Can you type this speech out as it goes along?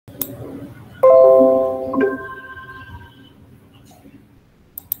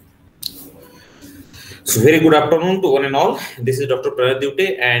So very good afternoon to one and all. This is Dr.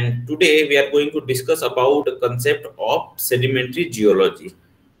 Pranadute, and today we are going to discuss about the concept of sedimentary geology.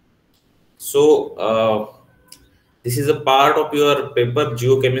 So this is a part of your paper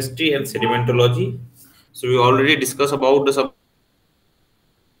geochemistry and sedimentology. So we already discussed about the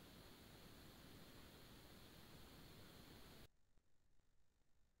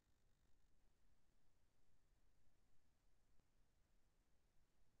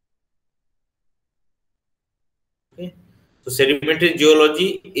okay. So sedimentary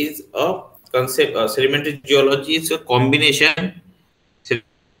geology is a concept. Sedimentary geology is a combination.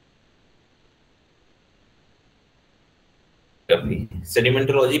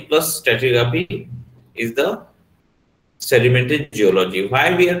 Sedimentology plus stratigraphy is the sedimentary geology.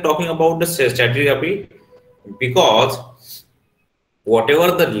 Why we are talking about the stratigraphy? Because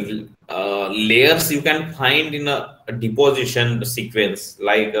whatever the layers you can find in a deposition sequence,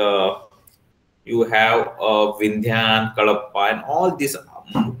 like you have Vindhyan, Kadapa, and all these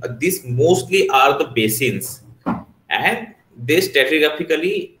mostly are the basins, and they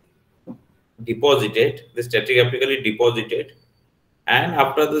stratigraphically deposited, and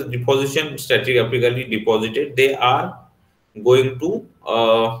after the deposition stratigraphically deposited, going to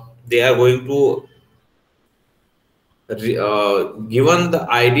they are going to given the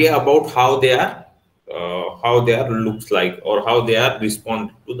idea about how they are looks like, or how they are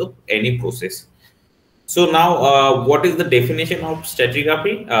respond to the any process. So now what is the definition of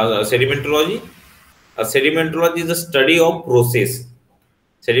stratigraphy? Sedimentology. Sedimentology is the study of process.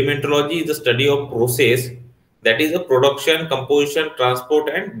 Sedimentology is the study of process, that is the production, composition, transport,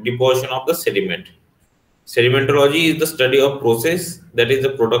 and deposition of the sediment. Sedimentology is the study of process, that is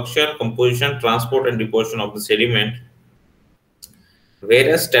the production, composition, transport, and deposition of the sediment.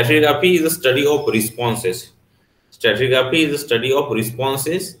 Whereas stratigraphy is the study of responses. Stratigraphy is the study of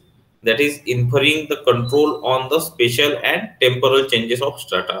responses, that is inferring the control on the spatial and temporal changes of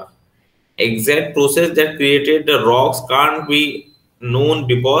strata. Exact process that created the rocks can't be known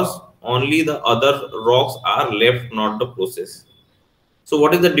because only the other rocks are left, not the process. So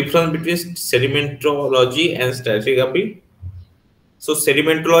what is the difference between sedimentology and stratigraphy? So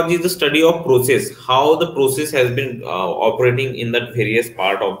sedimentology is the study of process, how the process has been operating in the various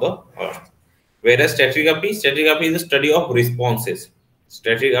part of the earth. Whereas stratigraphy is the study of responses.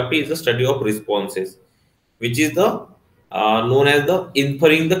 Stratigraphy is the study of responses, which is the known as the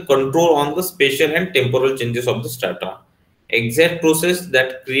inferring the control on the spatial and temporal changes of the strata. Exact process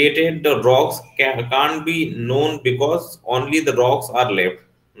that created the rocks can't be known because only the rocks are left,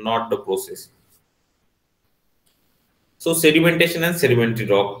 not the process. So sedimentation and sedimentary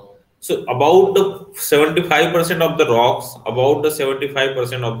rock. So about the 75% of the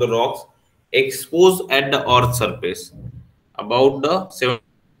rocks, exposed at the earth surface. About the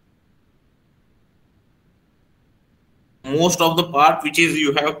most of the part which is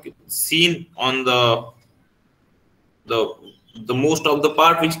you have seen on the the most of the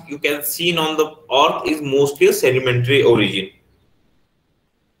part which you can see on the earth is mostly a sedimentary origin.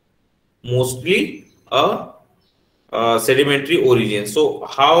 Mostly a sedimentary origin. So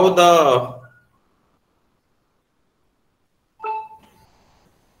how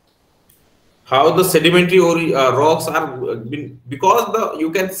the sedimentary rocks are because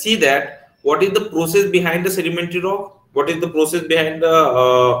you can see that what is the process behind the sedimentary rock, what is the process behind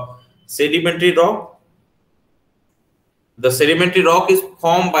the sedimentary rock. The sedimentary rock is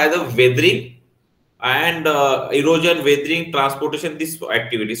formed by the weathering and erosion, weathering, transportation, this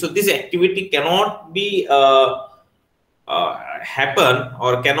activity. So this activity cannot be happen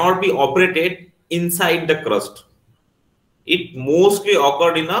or cannot be operated inside the crust. It mostly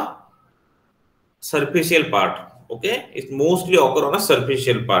occurred in a superficial part. Okay, it mostly occur on a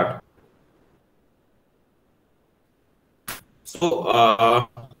superficial part. So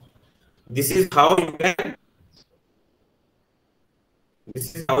this is how you can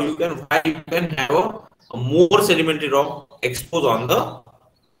why you can have a more sedimentary rock exposed on the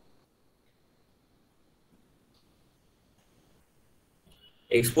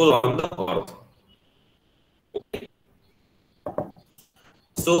earth. Okay.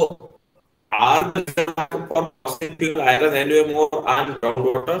 So are the for fossil fuel, iron, aluminum, or and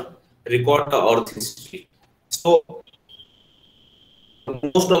groundwater record the earth history. So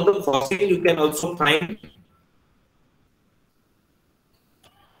most of the fossil you can also find.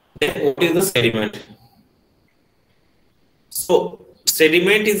 Then what is the sediment? So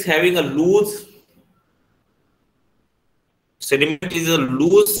sediment is having a loose. Sediment is a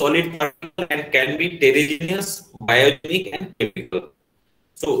loose solid particle and can be heterogeneous, biogenic, and chemical.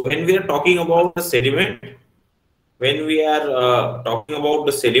 So when we are talking about the sediment,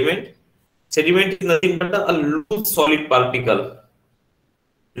 Sediment is nothing but a loose solid particle.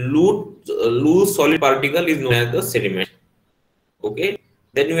 Loose solid particle is known as the sediment. Okay.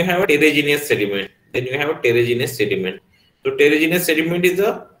 Then you have a heterogeneous sediment. So heterogeneous sediment is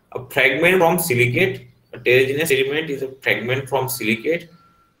a fragment from silicate. A heterogeneous sediment is a fragment from silicate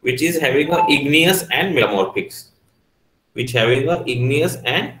which is having a igneous and metamorphics. Then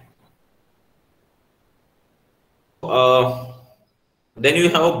you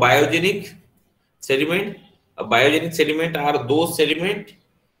have a biogenic sediment. A biogenic sediment are those sediment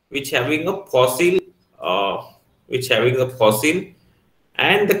which having a fossil,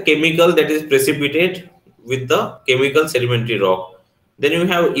 and the chemical that is precipitate with the chemical sedimentary rock. Then you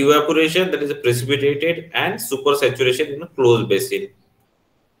have evaporation, that is precipitated, and supersaturation in a closed basin.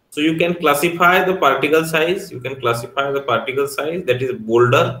 So you can classify the particle size. That is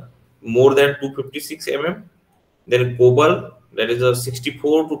boulder more than 256 mm. Then cobble, that is a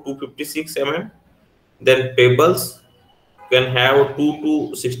 64 to 256 mm. Then pebbles can have 2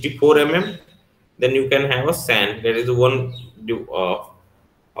 to 64 mm. Then you can have a sand, that is 1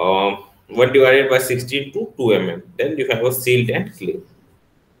 divided by 16 to 2 mm. Then you have a silt and clay.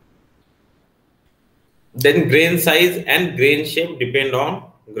 Then grain size and grain shape depend on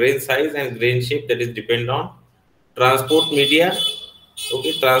transport media.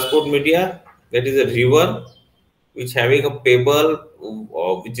 Okay, transport media, that is a river which having a pebble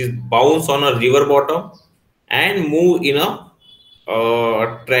which is bounce on a river bottom and move in a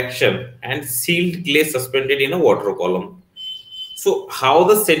traction, and sealed clay suspended in a water column. So how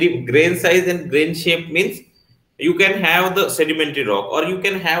the grain size and grain shape means, you can have the sedimentary rock, or you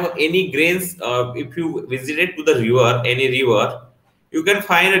can have any grains. If you visited to the river, any river, you can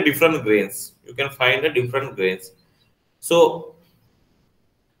find a different grains. So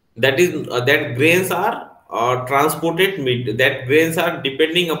that is that grains are transported mid. That grains are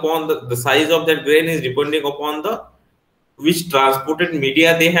depending upon the size of that grain is depending upon the which transported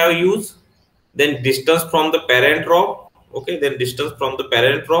media they have used. Then distance from the parent rock. Okay, then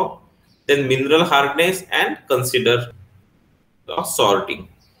mineral hardness, and consider the sorting.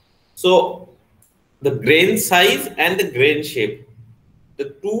 So the grain size and the grain shape,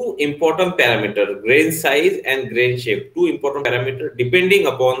 the two important parameter, grain size and grain shape, two important parameter depending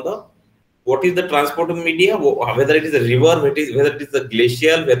upon the what is the transport media, whether it is a river, whether it is a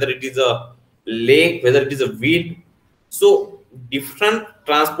glacial, whether it is a lake, whether it is a wind. So different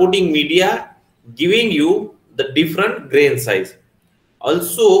transporting media giving you the different grain size.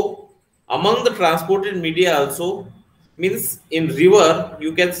 Also, among the transported media also means in river,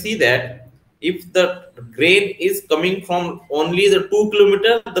 you can see that if the grain is coming from only the 2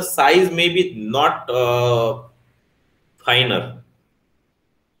 kilometer, the size may be not finer.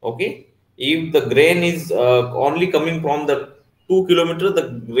 Okay, if the grain is only coming from the 2 kilometer, the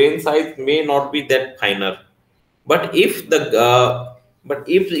grain size may not be that finer. But if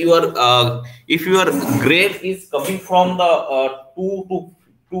if your grain is coming from the 2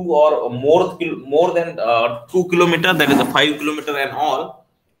 or more than 2 kilometer, that is a 5 kilometer and all,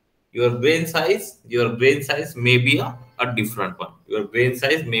 your grain size may be a different one.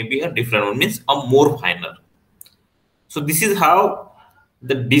 Means a more finer. So this is how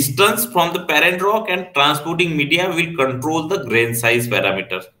the distance from the parent rock and transporting media will control the grain size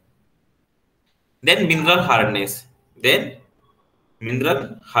parameter. Then mineral hardness. The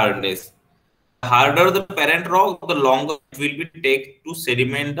harder the parent rock, the longer it will be take to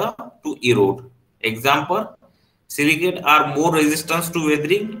sediment to erode. Example, silicate are more resistant to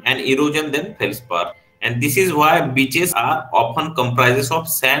weathering and erosion than feldspar. And this is why beaches are often comprises of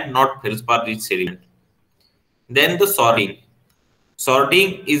sand, not feldspar rich sediment. Then the sorting.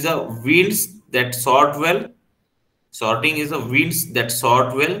 Sorting is a winds that sort well.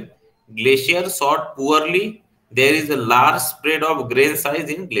 Glacier sort poorly. There is a large spread of grain size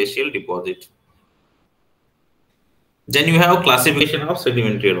in glacial deposit. Then you have classification of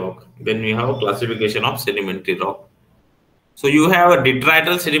sedimentary rock. So you have a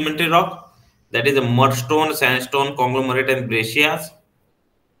detrital sedimentary rock, that is a mudstone, sandstone, conglomerate, and breccias.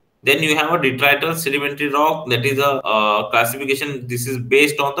 Then you have a detrital sedimentary rock, that is a classification. This is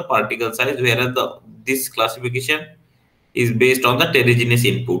based on the particle size, whereas this classification is based on the heterogeneous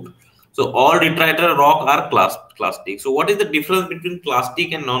input. So all detrital rock are clastic. So what is the difference between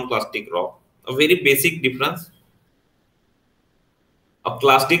clastic and non-clastic rock? A very basic difference. A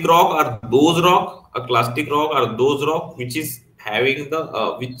clastic rock are those rock which is having the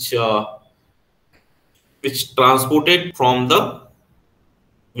which transported from the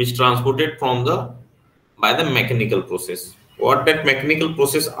by the mechanical process. What that mechanical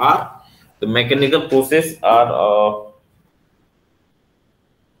process are? The mechanical process are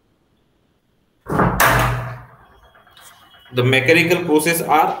The mechanical process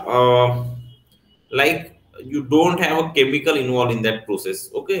are like you don't have a chemical involved in that process.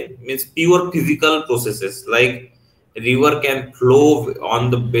 Okay, means pure physical processes, like river can flow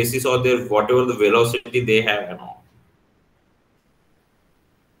on the basis of their whatever the velocity they have and all.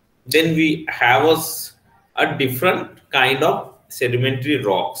 Then we have a different kind of sedimentary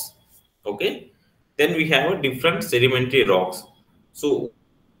rocks. Okay, then we have a different sedimentary rocks. So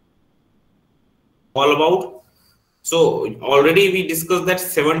all about, so already we discussed that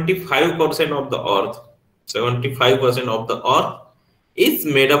 75% of the earth, 75% of the earth is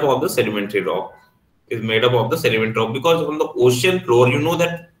made up of the sedimentary rock, is made up of the sedimentary rock, because on the ocean floor, you know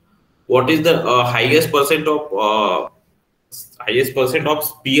that what is the highest percent of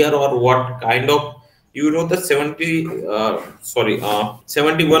spear, or what kind of, you know, the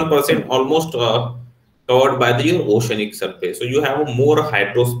 71% almost covered by the your oceanic surface. So you have a more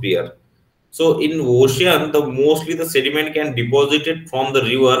hydrosphere. So in ocean, the mostly the sediment can deposit it from the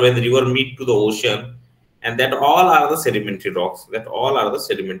river when the river meet to the ocean, and that all are the sedimentary rocks. That all are the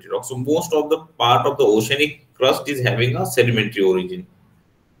sedimentary rocks. So most of the part of the oceanic crust is having a sedimentary origin,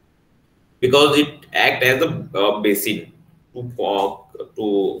 because it act as a basin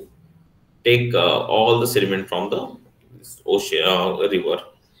to take all the sediment from the ocean river.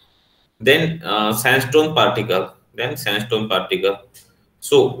 Then sandstone particle.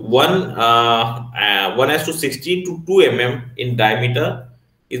 So 1 has to 16 to 2 mm in diameter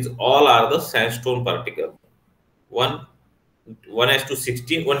is all are the sandstone particle. 1 1 has to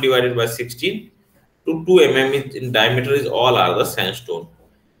 16, 1 divided by 16 to 2 mm in diameter is all are the sandstone.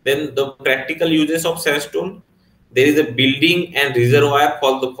 Then the practical uses of sandstone, there is a building and reservoir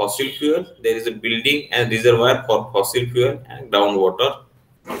for the fossil fuel. There is a building and reservoir for fossil fuel and groundwater,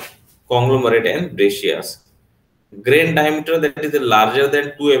 conglomerate and breccias. Grain diameter that is larger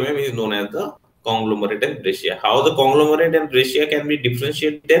than 2 mm is known as the conglomerate and breccia. How the conglomerate and breccia can be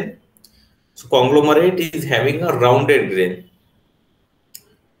differentiated then? So conglomerate is having a rounded grain.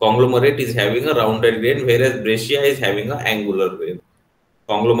 Conglomerate is having a rounded grain, whereas breccia is having an angular grain.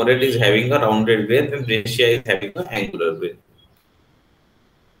 Conglomerate is having a rounded grain and breccia is having an angular grain.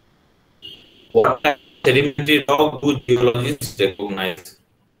 What type of sedimentary rock do geologists recognize?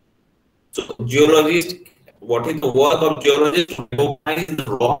 So geologists, what is the work of geologists? To recognize the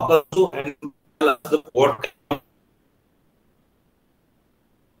rock also and to tell us what kind of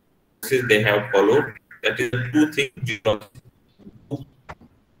processes they have followed. That is the two things geologists do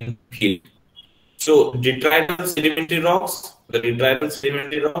in the field. So detrital sedimentary rocks, the detrital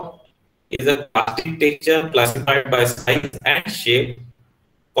sedimentary rock is a plastic texture classified by size and shape.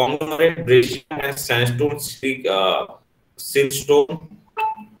 Conglomerate, breccia and sandstone siltstone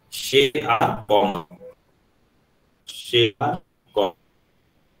shape are common. Shape are common.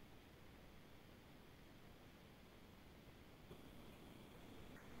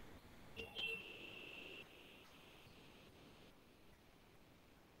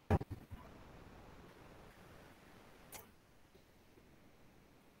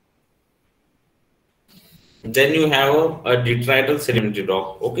 Then you have a detrital sedimentary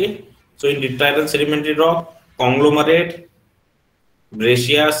rock. Okay, so in detrital sedimentary rock, conglomerate,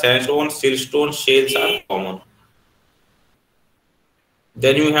 breccia, sandstone, siltstone shales are common.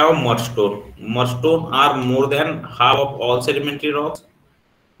 Then you have mudstone. Mudstone are more than half of all sedimentary rocks.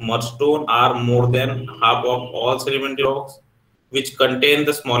 Mudstone are more than half of all sedimentary rocks, which contain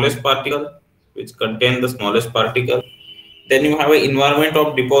the smallest particle. Which contain the smallest particle. Then you have an environment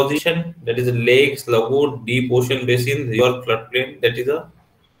of deposition, that is lakes, lagoon, deep ocean basin, river floodplain. That is a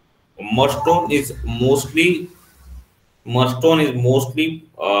mudstone is mostly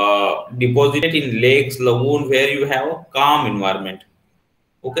deposited in lakes, lagoon, where you have a calm environment.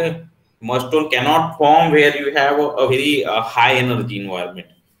 Okay, mudstone cannot form where you have a very high energy environment.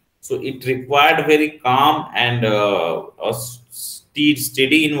 So it required very calm and a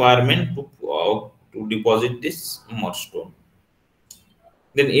steady environment to deposit this mudstone.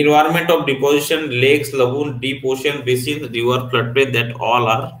 Then environment of deposition, lakes, lagoon, deep ocean basins, river, floodplain, that all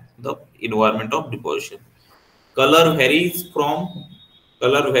are the environment of deposition. Color varies from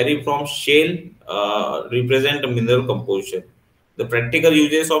shale represent mineral composition. The practical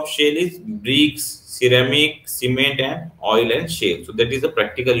uses of shale is bricks, ceramic, cement, and oil and shale. So that is the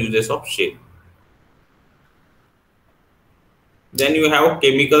practical uses of shale. Then you have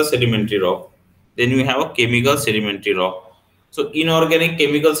chemical sedimentary rock. So inorganic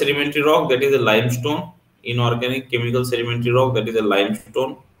chemical sedimentary rock, that is a limestone. Inorganic chemical sedimentary rock, that is a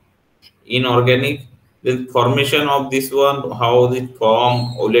limestone. Inorganic, the formation of this one, how it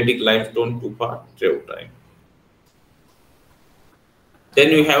form oolitic limestone to trioxide.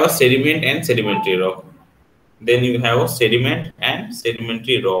 Then you have a sediment and sedimentary rock. Then you have a sediment and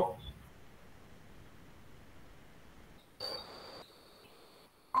sedimentary rock.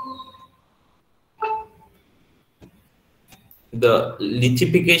 The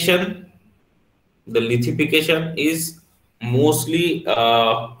lithification is mostly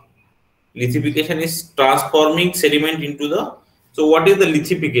lithification is transforming sediment into the. So what is the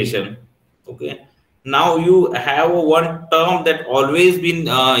lithification? Okay, now you have one term that always been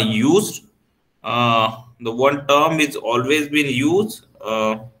used. The one term is always been used,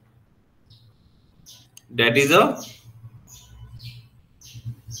 that is a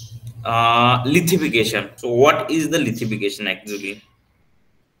lithification. So what is the lithification actually?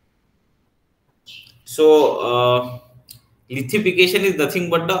 So lithification is nothing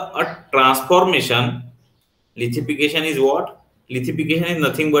but a transformation. Lithification is what? Lithification is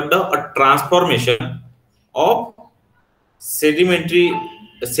nothing but a transformation of sedimentary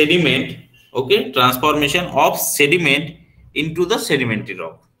sediment. Okay, transformation of sediment into the sedimentary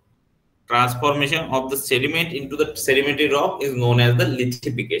rock. Transformation of the sediment into the sedimentary rock is known as the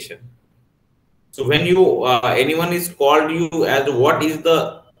lithification. So when you anyone is called you as what is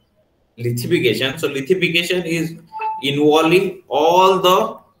the lithification? So lithification is involving all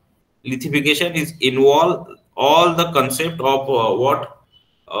the lithification is involve all the concept of what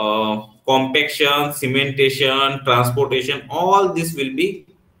compaction, cementation, transportation. All this will be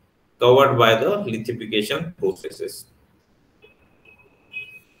covered by the lithification processes.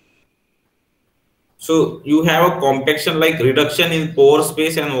 So you have a compaction like reduction in pore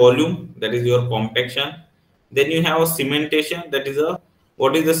space and volume, that is your compaction. Then you have a cementation, that is a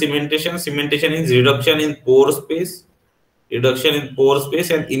what is the cementation? Cementation is reduction in pore space,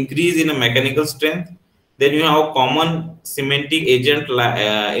 and increase in a mechanical strength. Then you have common cementing agent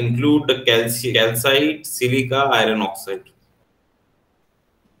include the calcite, silica, iron oxide.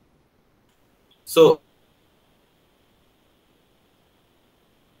 So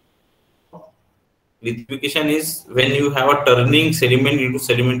lithification is when you have a turning sediment into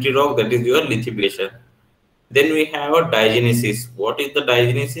sedimentary rock, that is your lithification. Then we have a diagenesis. What is the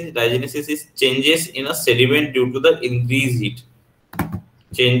diagenesis? Diagenesis is changes in a sediment due to the increased heat.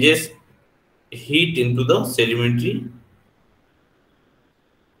 Changes heat into the sedimentary.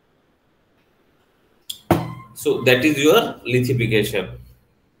 So that is your lithification.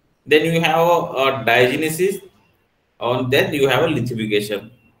 Then you have a diagenesis, and then you have a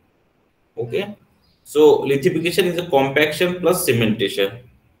lithification. Okay. So lithification is a compaction plus cementation.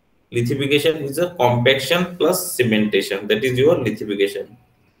 Lithification is a compaction plus cementation. That is your lithification.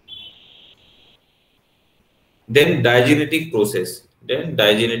 Then diagenetic process.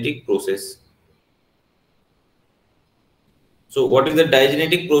 So what is the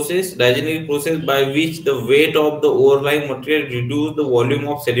diagenetic process? Diagenetic process by which the weight of the overlying material reduce the volume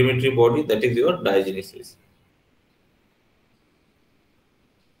of sedimentary body. That is your diagenesis.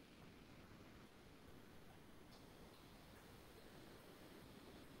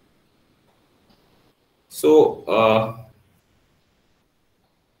 So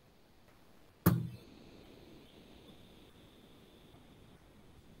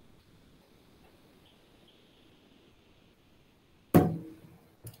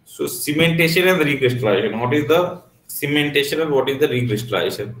so cementation and recrystallization. What is the cementation and what is the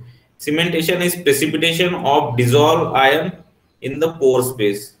recrystallization? Cementation is precipitation of dissolved iron in the pore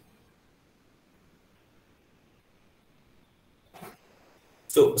space.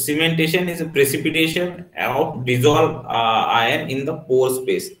 So cementation is a precipitation of dissolved iron in the pore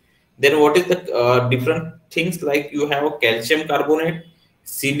space. Then what is the different things, like you have a calcium carbonate,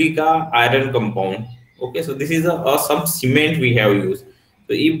 silica, iron compound. Okay, so this is some cement we have used.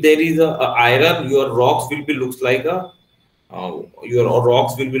 So if there is a iron, your rocks will be looks like a your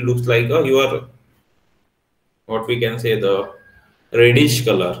what we can say the reddish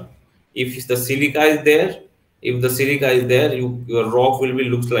color. If the silica is there, your rock will be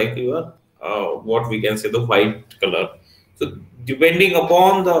looks like your what we can say the white color. So depending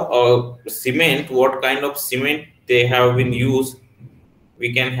upon the cement, what kind of cement they have been used,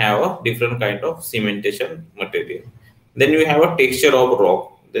 we can have a different kind of cementation material. Then we have a texture of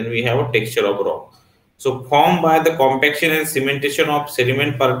rock. So formed by the compaction and cementation of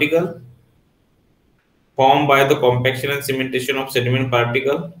sediment particle, sediment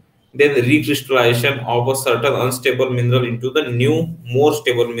particle, then the recrystallization of a certain unstable mineral into the new, more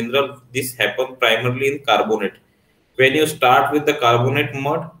stable mineral. This happens primarily in carbonate. When you start with the carbonate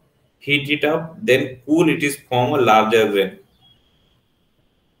mud, heat it up, then cool it is form a larger grain.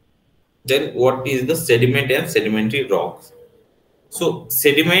 Then what is the sediment and sedimentary rocks? So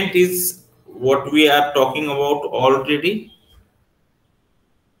sediment is what we are talking about already.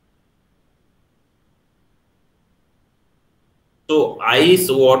 So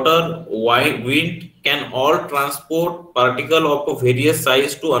ice, water, wind can all transport particle of a various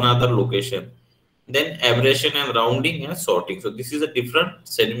size to another location. Then abrasion and rounding and sorting. So this is a different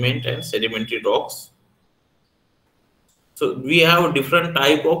sediment and sedimentary rocks. So we have a different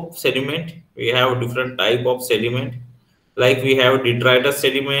type of sediment. We have a different type of sediment. Like we have detritus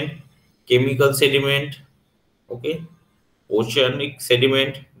sediment, chemical sediment, okay, oceanic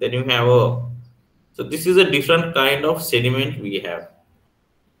sediment. Then you have a, so this is a different kind of sediment we have.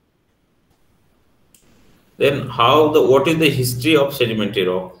 Then how the, what is the history of sedimentary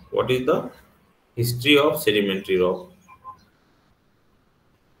rock? What is the history of sedimentary rock?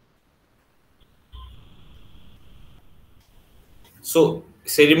 So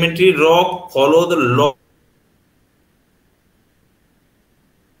sedimentary rock follow the law.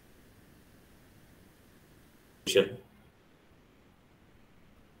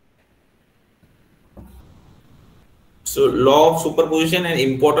 So law of superposition, an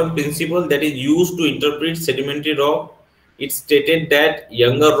important principle that is used to interpret sedimentary rock. It stated that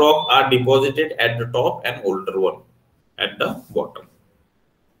younger rock are deposited at the top and older one at the bottom.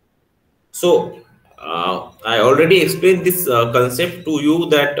 So I already explained this concept to you,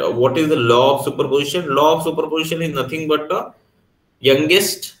 that what is the law of superposition. Law of superposition is nothing but the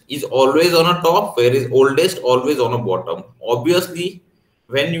youngest is always on a top, whereas oldest always on a bottom. Obviously,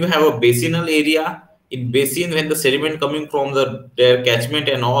 when you have a basinal area, in basin, when the sediment coming from their catchment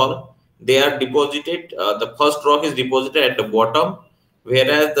and all, they are deposited, the first rock is deposited at the bottom,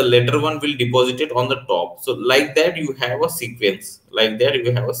 whereas the later one will deposit it on the top. So like that you have a sequence, like that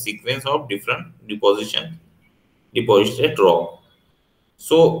you have a sequence of different deposited rock.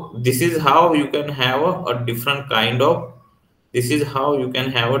 So this is how you can have a different kind of, this is how you can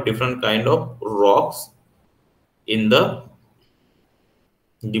have a different kind of rocks in the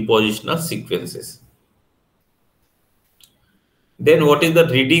depositional sequences. Then what is the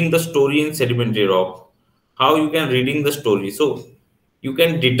reading the story in sedimentary rock? How you can reading the story? So you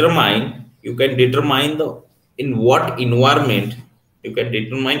can determine the, in what environment, you can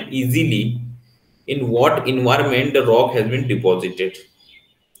determine easily in what environment the rock has been deposited.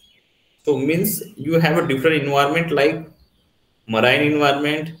 So means you have a different environment, like marine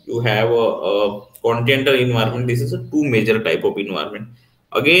environment, you have a continental environment. This is a two major type of environment.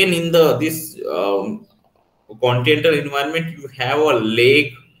 Again, in the this continental environment, you have a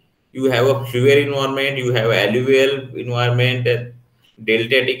lake, you have a fluvial environment, you have alluvial environment, and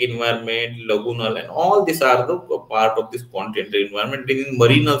deltatic environment, lagoonal, and all these are the part of this continental environment. In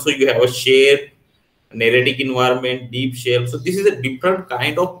marine also you have a shale, neritic environment, deep shale. So this is a different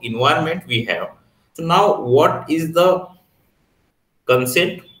kind of environment we have. So now what is the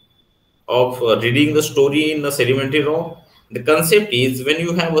concept of reading the story in a sedimentary rock? The concept is, when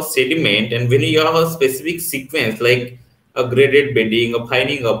you have a sediment and when you have a specific sequence, like a graded bedding, a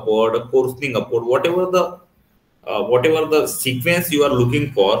fining upward, a coarsening upward, whatever the sequence you are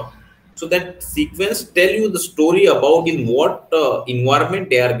looking for, so that sequence tell you the story about in what environment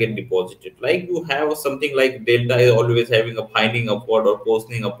they are get deposited. Like you have something like delta is always having a fining upward or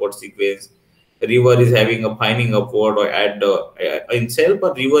coarsening upward sequence, river is having a fining upward or at in self,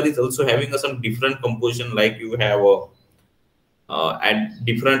 but river is also having some different composition, like you have a at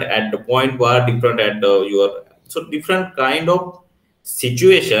different at the point bar, different at the your, so different kind of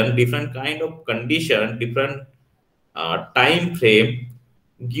situation, different kind of condition, different time frame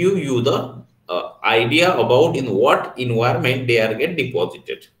give you the idea about in what environment they are get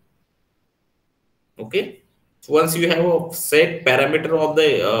deposited. Okay, so once you have a set parameter of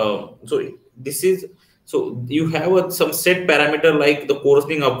the so this is, so you have some set parameter, like the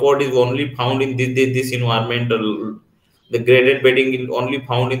coarsening upward is only found in this environment, the graded bedding is only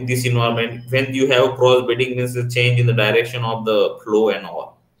found in this environment. When you have cross bedding, means the change in the direction of the flow and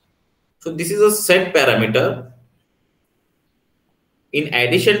all. So this is a set parameter. In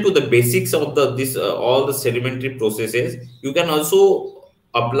addition to the basics of the this all the sedimentary processes, you can also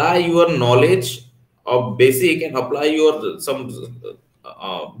apply your knowledge of basic and apply your some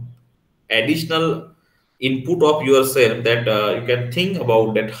additional input of yourself, that you can think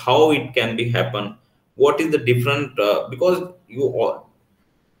about that how it can be happen, what is the different because you all,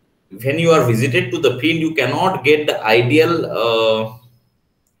 when you are visited to the field, you cannot get the ideal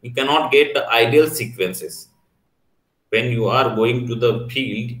you cannot get the ideal sequences. When you are going to the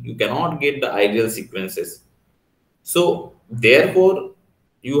field, you cannot get the ideal sequences. So therefore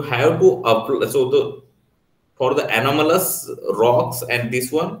you have to apply, so the for the anomalous rocks and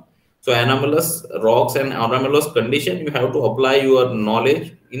this one, so anomalous rocks and anomalous condition, you have to apply your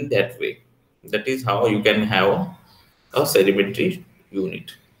knowledge in that way. That is how you can have a sedimentary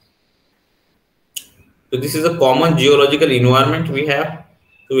unit. So this is a common geological environment we have.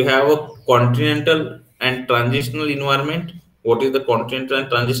 So we have a continental and transitional environment. What is the continental and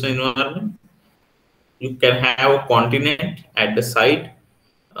transitional environment? You can have a continent at the site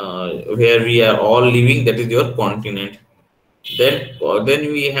where we are all living. That is your continent. Then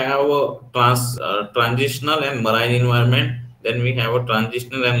we have a transitional and marine environment. Then we have a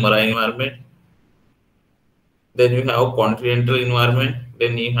transitional and marine environment. Then you have continental environment.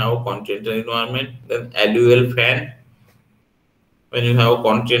 Then you have continental environment. Then alluvial fan. When you have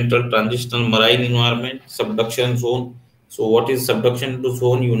continental, transitional, marine environment, subduction zone. So what is subduction to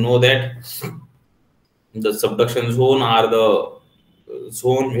zone? You know that the subduction zone are the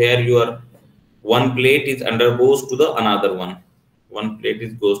zone where your one plate is undergoes to the another one. One plate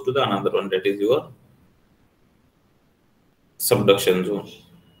is goes to the another one. That is your subduction zone.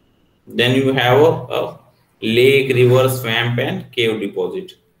 Then you have a lake, river, swamp, and cave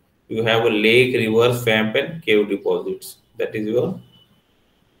deposit. You have a lake, river, swamp, and cave deposits. That is your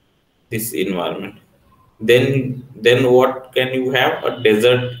this environment. Then what can you have? A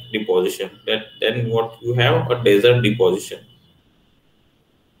desert deposition. Then what you have? A desert deposition.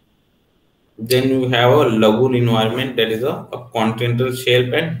 Then you have a lagoon environment. That is a continental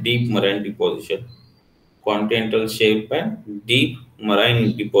shelf and deep marine deposition. Continental shelf and deep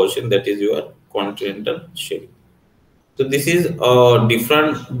marine deposition. That is your continental shelf. So this is a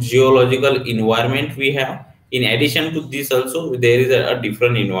different geological environment we have. In addition to this, also there is a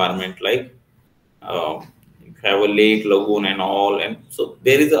different environment like you have a lake, lagoon, and all, and so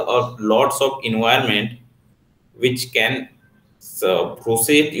there is a lots of environment which can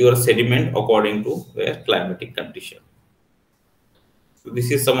process your sediment according to their climatic condition. So this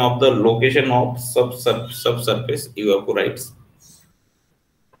is some of the location of subsurface evaporites.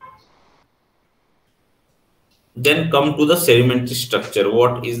 Then come to the sedimentary structure.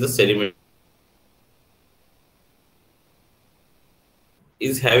 What is the sediment?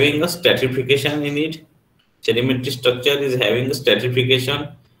 Is having a stratification in it. Sedimentary structure is having a stratification,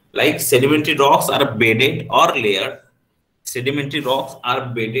 like sedimentary rocks are bedded or layered. Sedimentary rocks are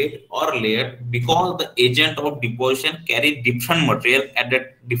bedded or layered because the agent of deposition carry different material at a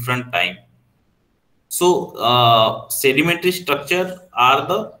different time. So sedimentary structure are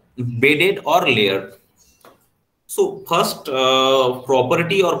the bedded or layered. So first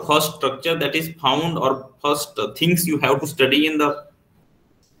property or first structure that is found, or first things you have to study in the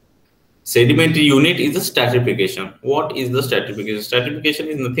sedimentary unit is the stratification. What is the stratification? Stratification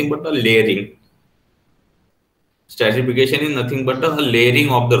is nothing but a layering. Stratification is nothing but a layering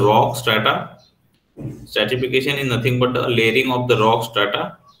of the rock strata. Stratification is nothing but a layering of the rock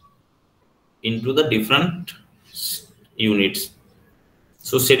strata into the different units.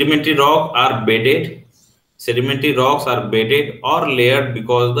 So sedimentary rock are bedded. Sedimentary rocks are bedded or layered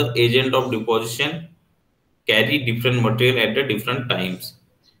because the agent of deposition carry different material at the different times.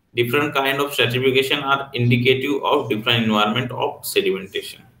 Different kind of stratification are indicative of different environment of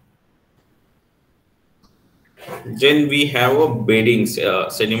sedimentation. Then we have a beddings,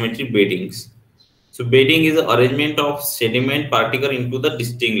 sedimentary beddings. So bedding is the arrangement of sediment particle into the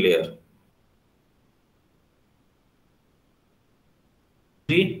distinct layer.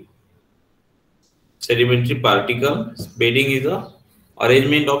 Sedimentary particle bedding is the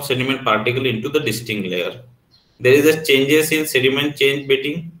arrangement of sediment particle into the distinct layer. There is a changes in sediment change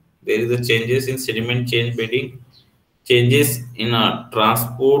bedding. There is a changes in sediment change bedding. Changes in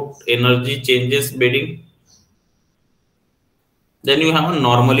transport energy changes bedding. Then you have a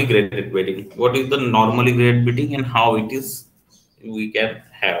normally graded bedding. What is the normally graded bedding and how it is we can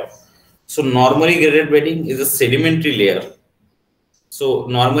have? So normally graded bedding is a sedimentary layer. So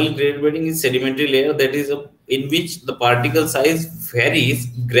normally graded bedding is sedimentary layer that is in which the particle size varies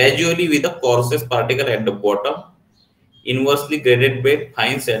gradually with the coarsest particle at the bottom. Inversely graded bed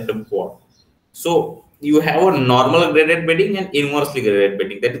finds at the bottom. So you have a normal graded bedding and inversely graded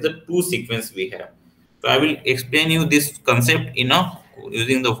bedding. That is the two sequence we have. So I will explain you this concept in a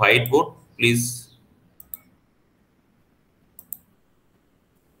using the whiteboard. Please.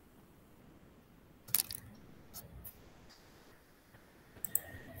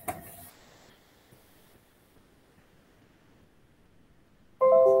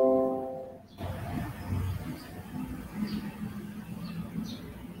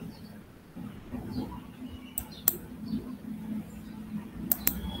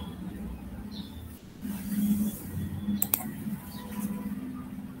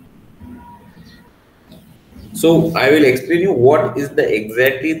 So I will explain you what is the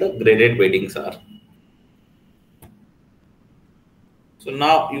exactly the graded beddings are. So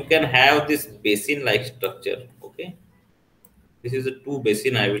now you can have this basin like structure. Okay. This is a two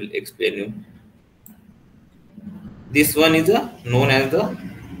basin I will explain you. This one is a known as the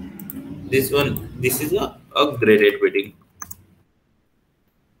this is a graded bedding.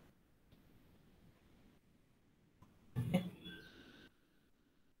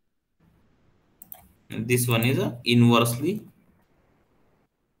 And this one is a inversely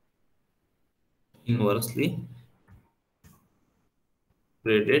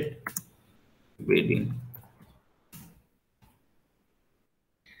graded bedding.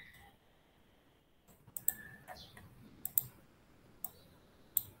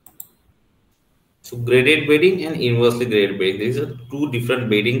 So graded bedding and inversely graded bedding. These are two different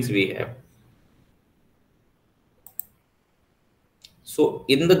beddings we have. So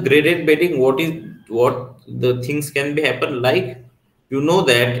in the graded bedding, what the things can be happen, like you know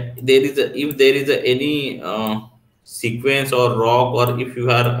that there is a if there is any sequence or rock, or if you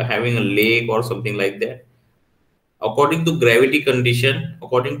are having a lake or something like that, according to gravity condition,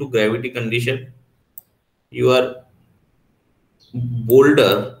 your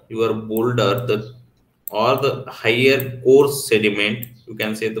boulder, the or the higher coarse sediment, you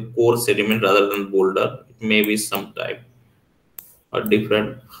can say the coarse sediment rather than boulder, it may be some type or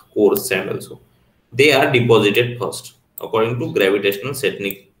different coarse sand also, they are deposited first according to gravitational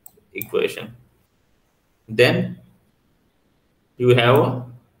technique equation. Then you have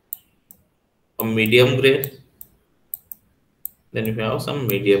a medium grade, then you have some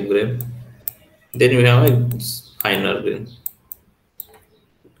medium grade, then you have a finer grade.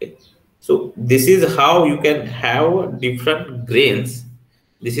 Okay. So this is how you can have different grains.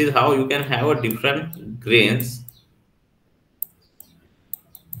 This is how you can have a different grains.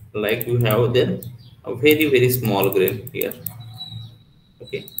 Like you have then a very small grain here.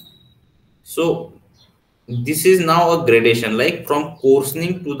 Okay. So this is now a gradation, like from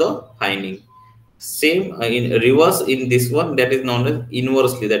coarsening to the fining. Same in reverse in this one, that is known as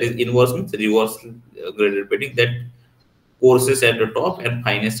inversely. That is inverse means reverse graded bedding, that coarses at the top and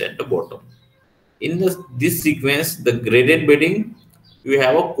finest at the bottom. In this sequence, the graded bedding, you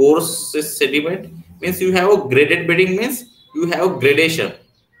have a coarse sediment, means you have a graded bedding, means you have gradation.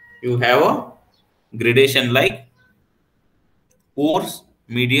 You have a gradation like coarse,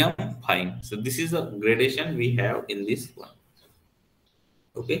 medium, fine. So this is a gradation we have in this one.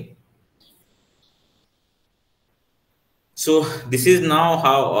 Okay. So this is now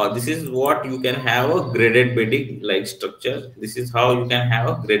how this is what you can have a graded bedding like structure. This is how you can have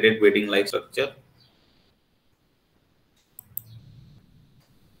a graded bedding like structure.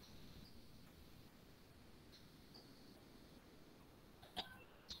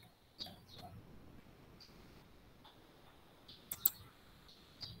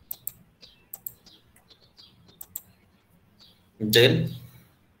 Then,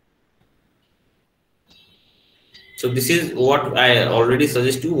 so this is what I already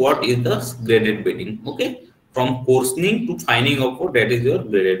suggest you. What is the graded bedding? Okay, from coarsening to fining upward, that is your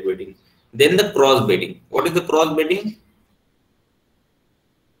graded bedding. Then the cross bedding. What is the cross bedding?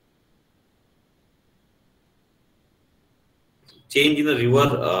 Change in the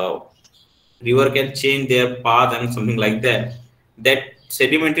river. River can change their path and something like that. That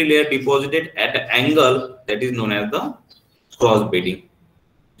sedimentary layer deposited at an angle, that is known as the cross bedding.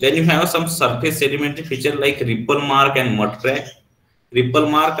 Then you have some surface sedimentary feature like ripple mark and mud crack. Ripple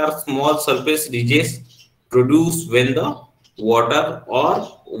mark are small surface ridges produced when the water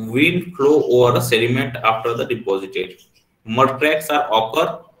or wind flow over a sediment after the deposited. Mud cracks are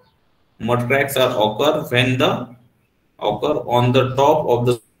occur. Mud cracks are occur when the occur on the top of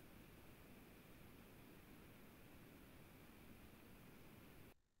the.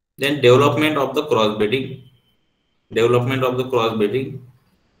 Then development of the cross bedding. Development of the cross bedding.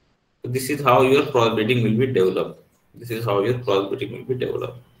 This is how your cross bedding will be developed. This is how your cross bedding will be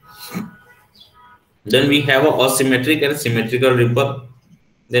developed. Then we have a asymmetric and symmetrical ripple.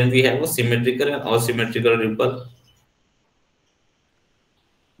 Then we have a symmetrical and asymmetrical ripple.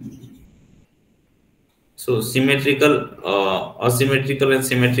 So asymmetrical and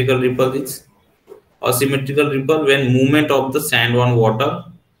symmetrical ripple is asymmetrical ripple when movement of the sand on water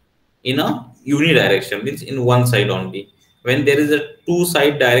in a unidirection, means in one side only. When there is a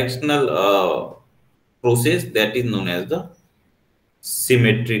two-side directional process, that is known as the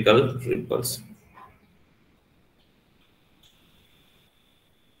symmetrical ripples.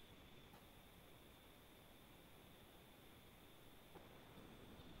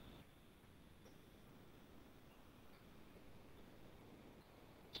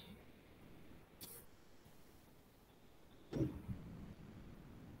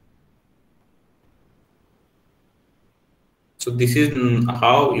 So this is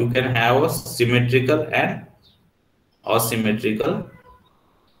how you can have a symmetrical and asymmetrical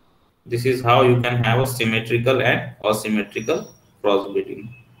This is how you can have a symmetrical and asymmetrical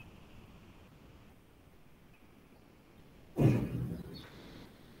crossbreeding.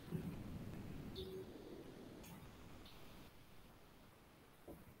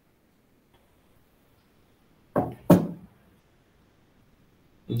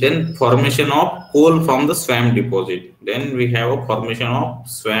 Then formation of coal from the swamp deposit. Then we have a formation of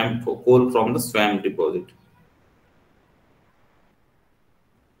swamp coal from the swamp deposit.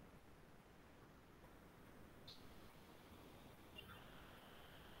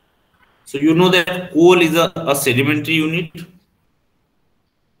 So you know that coal is a sedimentary unit.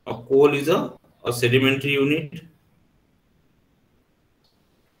 A coal is a sedimentary unit.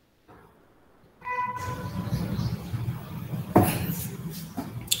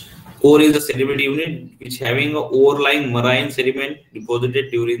 Core is a sedimentary unit which having a overlying marine sediment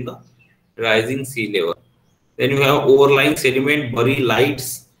deposited during the rising sea level. Then you have overlying sediment bury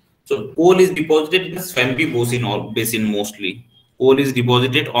lights. So coal is deposited in a swampy basin or basin mostly. Coal is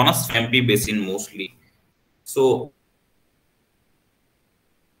deposited on a swampy basin mostly. So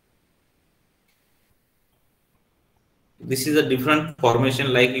this is a different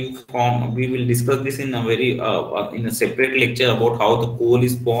formation like you form. We will discuss this in a very in a separate lecture about how the coal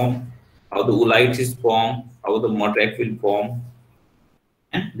is formed, how the oolite is formed, how the mud rack will form,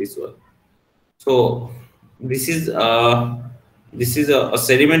 and this one. So this is a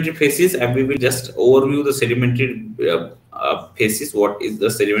sedimentary phases, and we will just overview the sedimentary phases. What is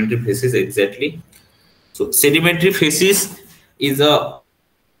the sedimentary phases exactly? So sedimentary phases is the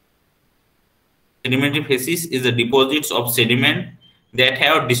deposits of sediment that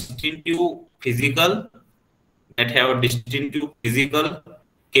have distinctive physical,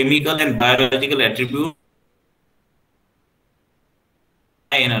 chemical, and biological attributes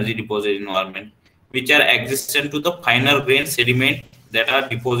high energy deposit environment, which are existent to the finer grain sediment that are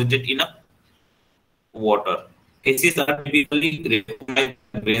deposited in a water. Phases are typically recognized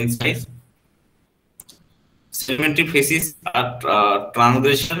by grain size. Sedimentary phases are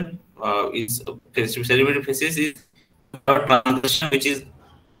transgression. Sedimentary phases is a transgression which is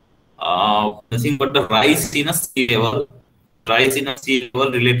nothing but the rise in a sea level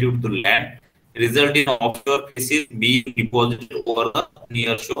relative to land, result in offshore phases being deposited over the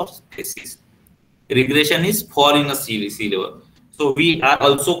near shore phases. Regression is fall in a sea level. So we are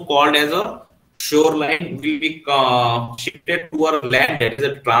also called as a shoreline will be shifted toward land. That is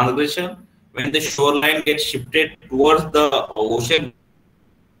a transgression. When the shoreline gets shifted towards the ocean,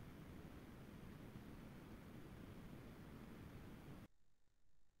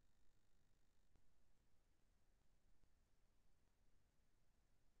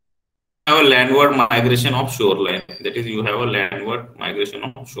 you have a landward migration of shoreline. That is, you have a landward migration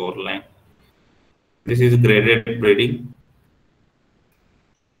of shoreline. This is graded breeding.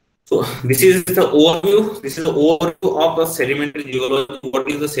 So this is the overview. This is the overview of the sedimentary geology. What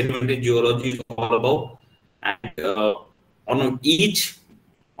is the sedimentary geology is all about? And on each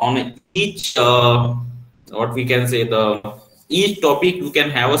on each what we can say the each topic you can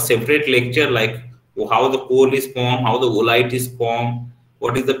have a separate lecture like how the coal is formed, how the oolite is formed,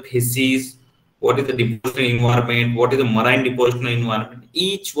 what is the phases, what is the deposition environment, what is the marine deposition environment.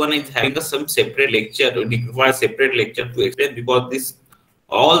 Each one is having some separate lecture. It requires separate lecture to explain because this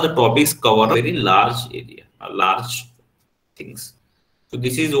all the topics cover a very large area, large things. So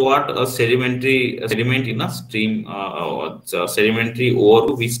this is what a sediment in a stream, sedimentary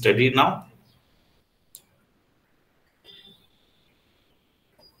overview we study now.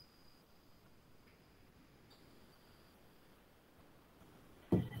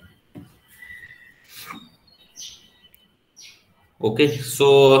 Okay,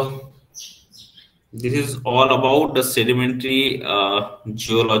 so this is all about the sedimentary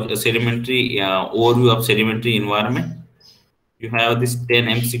geology, sedimentary overview of sedimentary environment. You have this 10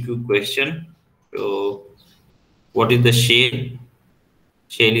 MCQ question. So, what is the shale?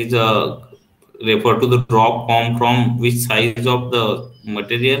 Shale is refer to the rock formed from which size of the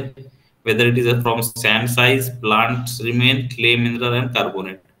material, whether it is from sand size, plants remain, clay, mineral, and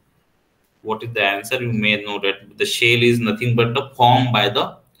carbonate. What is the answer? You may know that the shale is nothing but the form by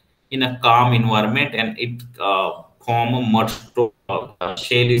the in a calm environment, and it form a mud stone.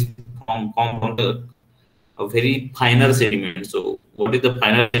 Shale is formed from a very finer sediment. So, what is the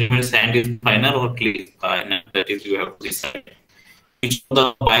finer sediment? Sand is finer or clay is finer? That is, you have to decide. Which of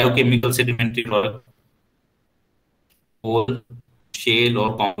the biochemical sedimentary rock, coal, shale,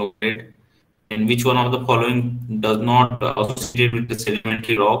 or conglomerate, and which one of the following does not associate with the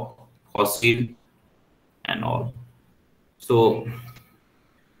sedimentary rock, fossil, and all? So,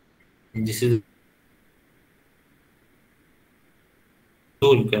 this is so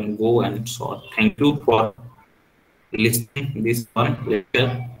also you can go and sort. Thank you for listening this one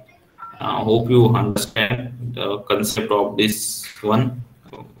lecture. Hope you understand the concept of this one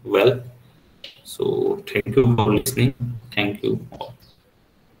well. So thank you for listening. Thank you all.